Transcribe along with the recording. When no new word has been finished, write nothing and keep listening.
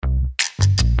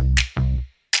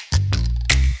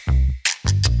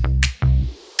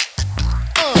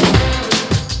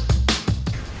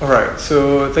Alright,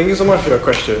 so thank you so much for your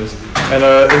questions. And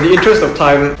in the interest of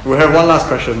time, we'll have one last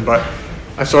question, but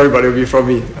I'm sorry, but it'll be from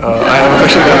me. I have a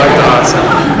question that I'd like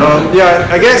to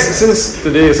ask. I guess since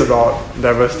today is about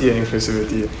diversity and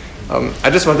inclusivity, I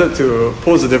just wanted to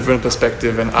pose a different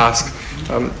perspective and ask,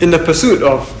 in the pursuit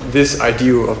of this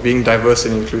ideal of being diverse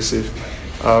and inclusive,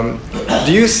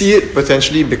 do you see it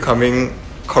potentially becoming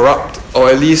corrupt, or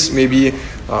at least maybe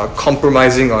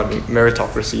compromising on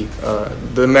meritocracy,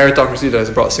 the meritocracy that has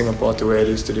brought Singapore to where it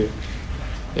is today?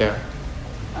 Yeah.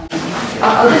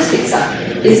 I'll just take some.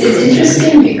 It's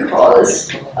interesting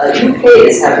because UK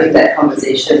is having that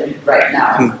conversation right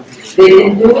now. They've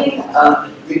been doing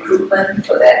recruitment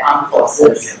for their armed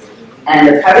forces,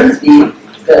 and apparently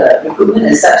the recruitment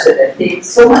is such that they're paying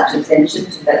so much attention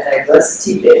to that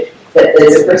diversity bit that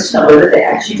there's a question of whether they're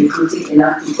actually recruiting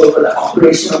enough people for the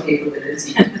operational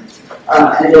capability.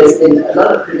 And there's been a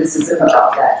lot of criticism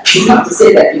about that. It's not to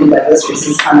say that diverse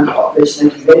races can't be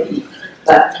operationally ready,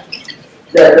 but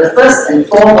the first and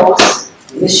foremost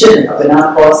mission of an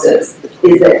armed forces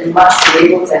is that you must be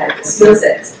able to have the skill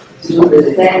sets to do the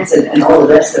defense and all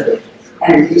the rest of it.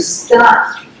 And you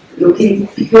start looking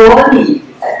purely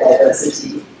at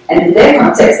diversity. And in their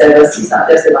context, diversity is not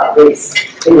just about race.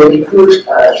 It will include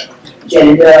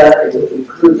gender, it will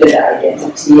include gender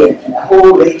identity, and a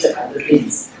whole range of other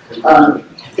things.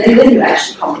 Then you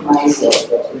actually compromise your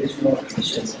original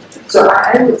ambitions. So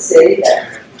I would say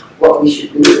that what we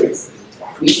should do is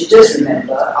we should just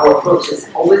remember our approach has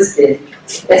always been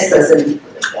best person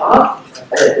for the job,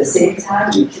 but at the same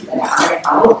time we keep an eye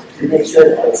out to make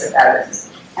sure that there's a balance.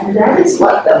 And that is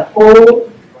what the whole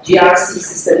GRC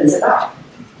system is about.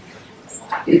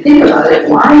 If you think about it,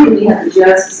 why do we have the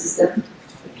GRC system?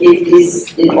 It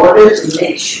is in order to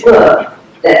make sure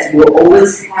that you will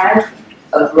always have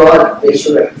a broad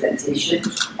racial representation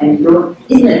and you don't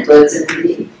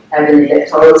inadvertently have an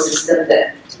electoral system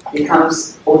that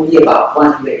becomes only about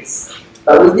one race.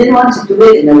 But we didn't want to do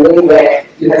it in a way where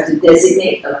you have to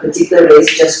designate a particular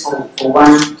race just for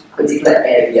one particular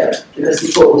area, because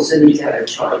people also need to have a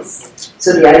choice.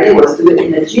 So the idea was to do it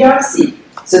in a GRC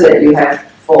so that you have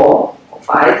 4 or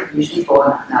 5, usually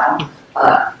 4 now,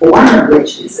 one of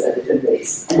which is a different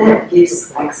race. And that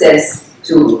gives access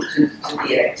to the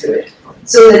electorate.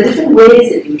 So there are different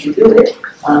ways that you can do it,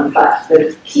 but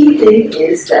the key thing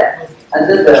is that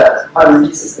under the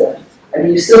parliamentary system, I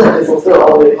mean, you still have to fulfill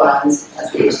all the requirements,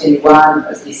 as be age 21,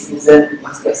 as be citizen, you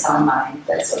must be of sound mind,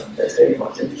 that's very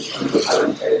important in the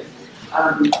parliamentary.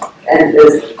 And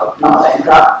there's not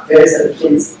bankrupt, various other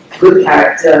things, good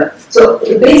character. So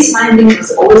the base finding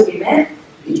must always be met.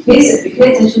 You pay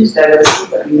attention to diversity,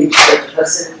 but you make sure that the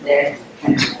person there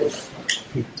can do it.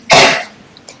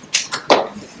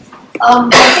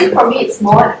 I think for me it's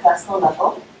more at a personal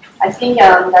level. I think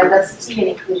diversity and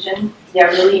inclusion, they are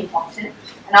really important.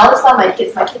 And I always tell my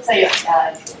kids are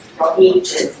your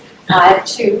ages. I have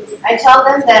 2. I tell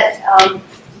them that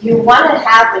you want to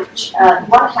have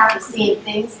a say in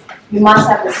things, you must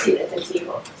have a seat at the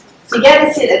table. To get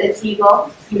a seat at the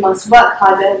table, you must work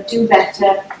harder, do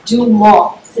better, do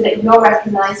more, so that you're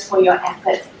recognized for your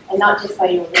efforts and not just by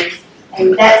your race.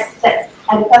 And that's at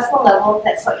a personal level,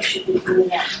 that's what you should be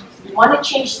doing at. You want to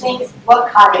change things, work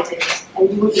hard at it,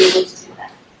 and you will be able to do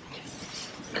that.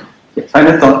 Okay,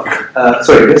 final thought.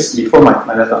 Just before my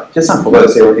final thought, just I forgot to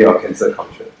say one thing about cancel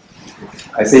culture.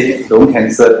 I say don't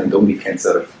cancel and don't be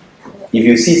cancelled. If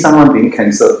you see someone being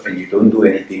cancelled and you don't do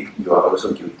anything, you are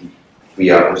also guilty.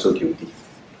 We are also guilty.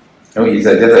 It's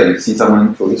just like you see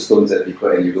someone throwing stones at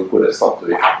people and you don't put a stop to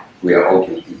it, we are all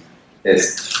guilty.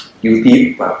 There's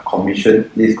guilty by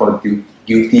commission, this is called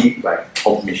guilty by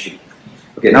omission.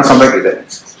 Okay, now come back to that.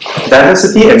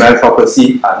 Diversity and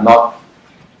meritocracy are not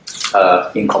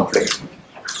in conflict.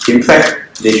 In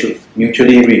fact, they should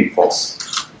mutually reinforce.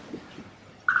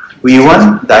 We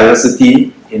want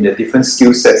diversity in the different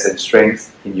skill sets and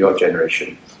strengths in your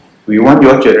generation. We want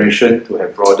your generation to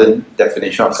have broadened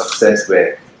definition of success,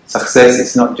 where success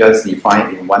is not just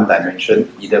defined in one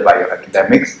dimension, either by your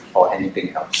academics or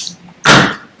anything else.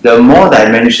 The more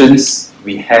dimensions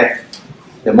we have,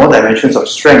 the more dimensions of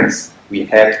strengths we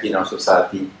have in our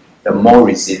society, the more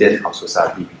resilient our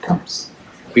society becomes.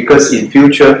 Because in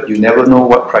future, you never know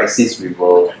what crisis we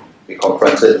will be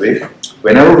confronted with.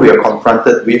 Whenever we are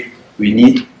confronted with, we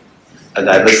need a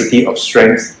diversity of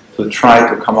strengths to try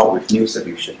to come up with new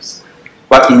solutions.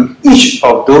 But in each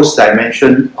of those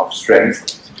dimensions of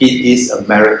strength, it is a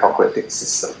meritocratic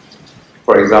system.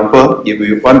 For example, if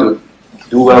we want to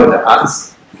do well in the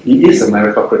arts, it is a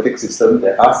meritocratic system.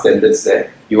 There are standards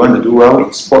there. You want to do well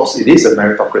in sports, it is a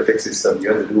meritocratic system.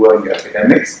 You want to do well in your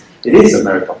academics, it is a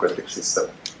meritocratic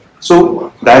system.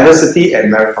 So diversity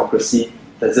and meritocracy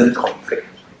doesn't conflict.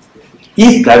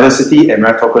 If diversity and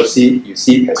meritocracy you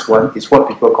see as one, is what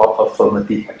people call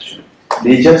affirmative action.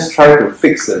 They just try to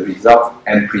fix the result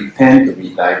and pretend to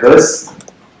be diverse,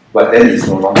 but then it's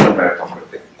no longer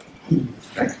meritocratic.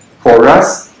 Right? For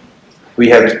us, we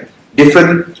have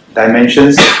different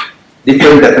dimensions,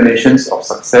 different definitions of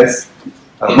success,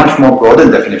 a much more broader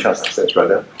definition of success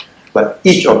rather, but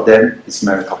each of them is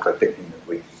meritocratic in a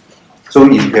way. So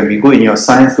it can be good in your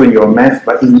science, good in your math,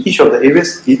 but in each of the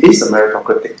areas, it is a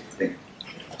meritocratic thing.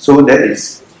 So that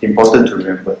is important to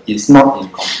remember. It's not in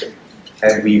conflict.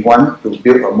 And we want to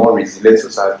build a more resilient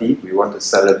society. We want to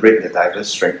celebrate the diverse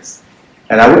strengths.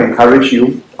 And I would encourage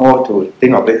you all to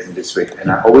think of it in this way. And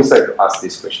I always like to ask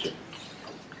this question.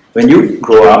 When you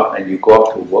grow up and you go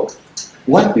out to work,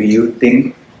 what do you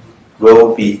think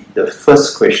will be the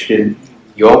first question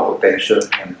your potential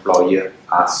employer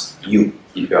asks you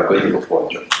if you are going to look for a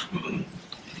job?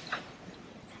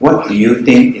 What do you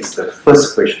think is the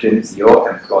first question your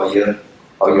employer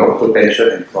or your potential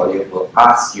employer will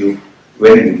ask you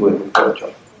when you go and look for a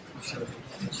job?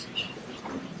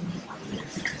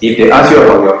 If they ask you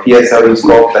about your PSLE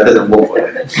score, better than work for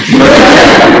them. Because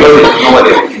they don't know what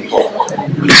they're looking for.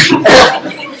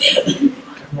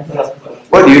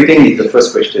 What do you think is the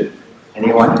first question?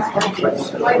 Anyone?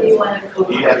 Why do you want to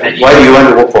Why do you want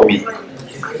to work for me?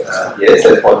 Yes,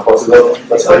 that's possible.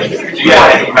 First question. Do you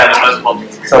have any relevant work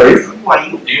experience? Sorry?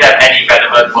 Do you have any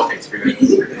relevant work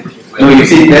experience? No, you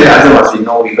see, then the answer must be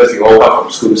no because you all come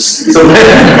from schools. So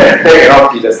that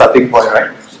cannot be the starting point,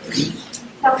 right?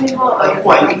 Tell me more about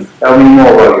yourself. Tell me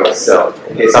more about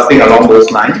yourself. Okay, something along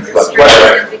those lines. But what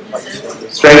are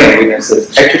strengths and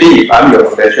weaknesses? Actually, if I'm your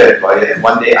potential employer, and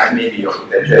one day I may be your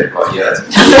potential employer,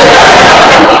 join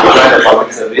the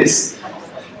public service,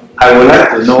 I would like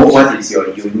to know what is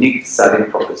your unique selling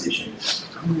proposition.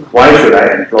 Why should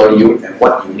I employ you, and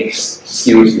what unique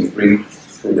skills you bring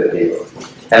to the table?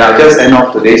 And I'll just end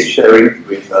off today's sharing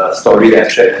with a story that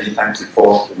I've shared many times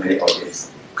before to many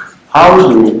audiences. How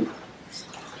do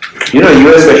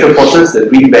US Special Forces, the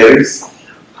Green Berets,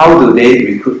 how do they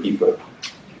recruit people?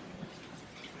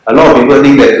 A lot of people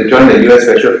think that to join the US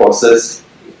Special Forces,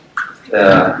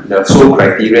 the sole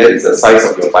criteria is the size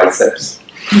of your biceps.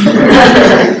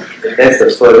 That's the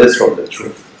furthest from the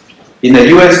truth. In the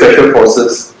US Special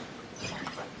Forces,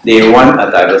 they want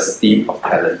a diversity of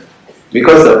talent.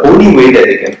 Because the only way that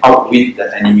they can outwit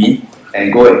the enemy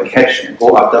and go and catch and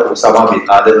go after Osama bin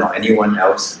Laden or anyone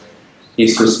else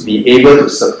is to be able to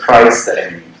surprise the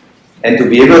enemy. And to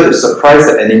be able to surprise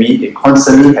the enemy, they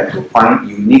constantly have to find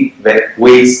unique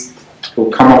ways to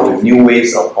come up with new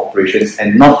ways of operations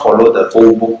and not follow the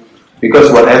old book.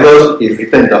 Because whatever is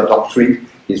written in the doctrine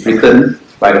is written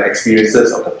by the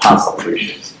experiences of the past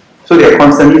operations. So they are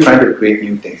constantly trying to create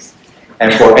new things.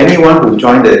 And for anyone who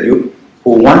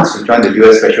wants to join the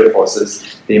US Special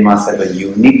Forces, they must have a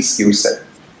unique skill set.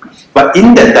 But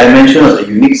in that dimension of the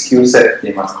unique skill set,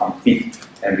 they must compete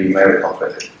and be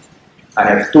meritocratic. I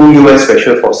have 2 US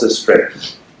Special Forces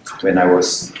friends when I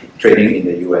was training in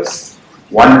the US.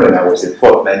 One when I was in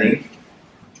Fort Benning.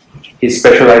 His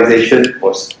specialization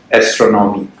was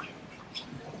astronomy.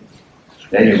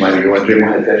 Then you might be wondering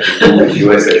what that has to do with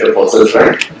US Special Forces,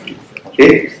 right?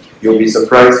 Okay, you'll be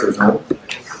surprised to know.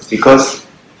 Because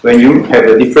when you have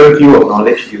a different view of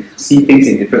knowledge, you see things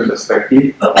in different perspectives,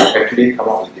 you actually come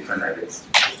up with different ideas.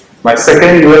 My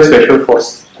second US Special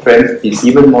Force friend is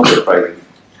even more surprising.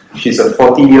 She's a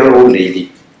 40-year-old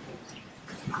lady.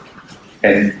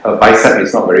 And her bicep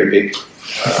is not very big.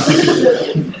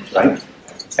 Right?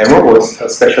 And what was her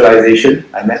specialization?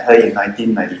 I met her in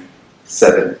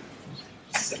 1997.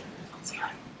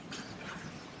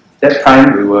 That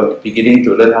time we were beginning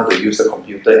to learn how to use a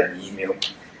computer and email.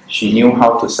 She knew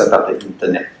how to set up the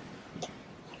internet.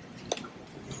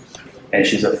 And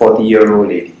she's a 40-year-old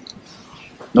lady.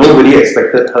 Nobody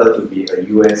expected her to be a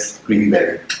US Green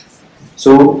Beret.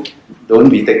 So don't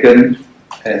be taken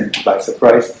by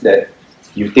surprise that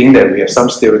you think that we have some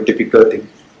stereotypical thing.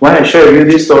 Why I share with you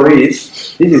this story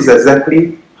is, this is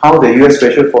exactly how the US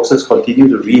Special Forces continue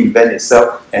to reinvent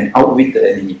itself and outwit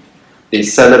the enemy. They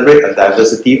celebrate a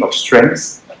diversity of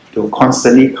strengths to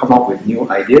constantly come up with new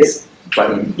ideas,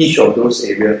 but in each of those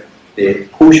areas, they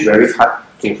push very hard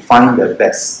to find the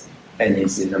best, and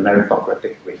it's in a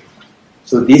meritocratic way.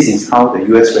 So this is how the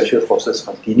US Special Forces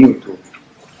continue to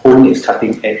hone its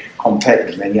cutting edge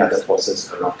compared to many other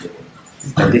forces around the world.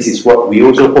 And this is what we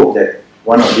also hope that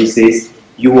one of these days,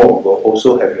 you all will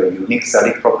also have your unique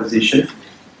selling proposition,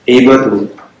 able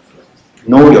to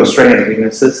know your strengths and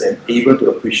weaknesses, and able to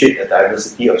appreciate the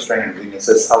diversity of strengths and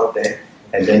weaknesses out there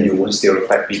and then you won't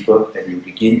stereotype people, and you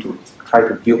begin to try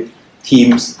to build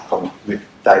teams with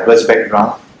diverse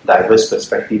background, diverse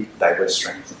perspective, diverse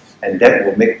strengths. And that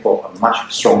will make for a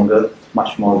much stronger,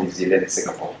 much more resilient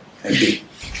Singapore. Thank you.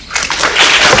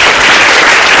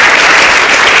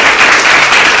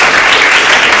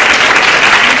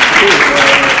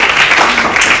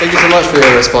 Thank you so much for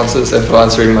your responses and for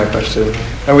answering my question.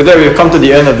 And with that, we've come to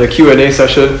the end of the Q&A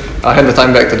session. I'll hand the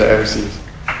time back to the MCs.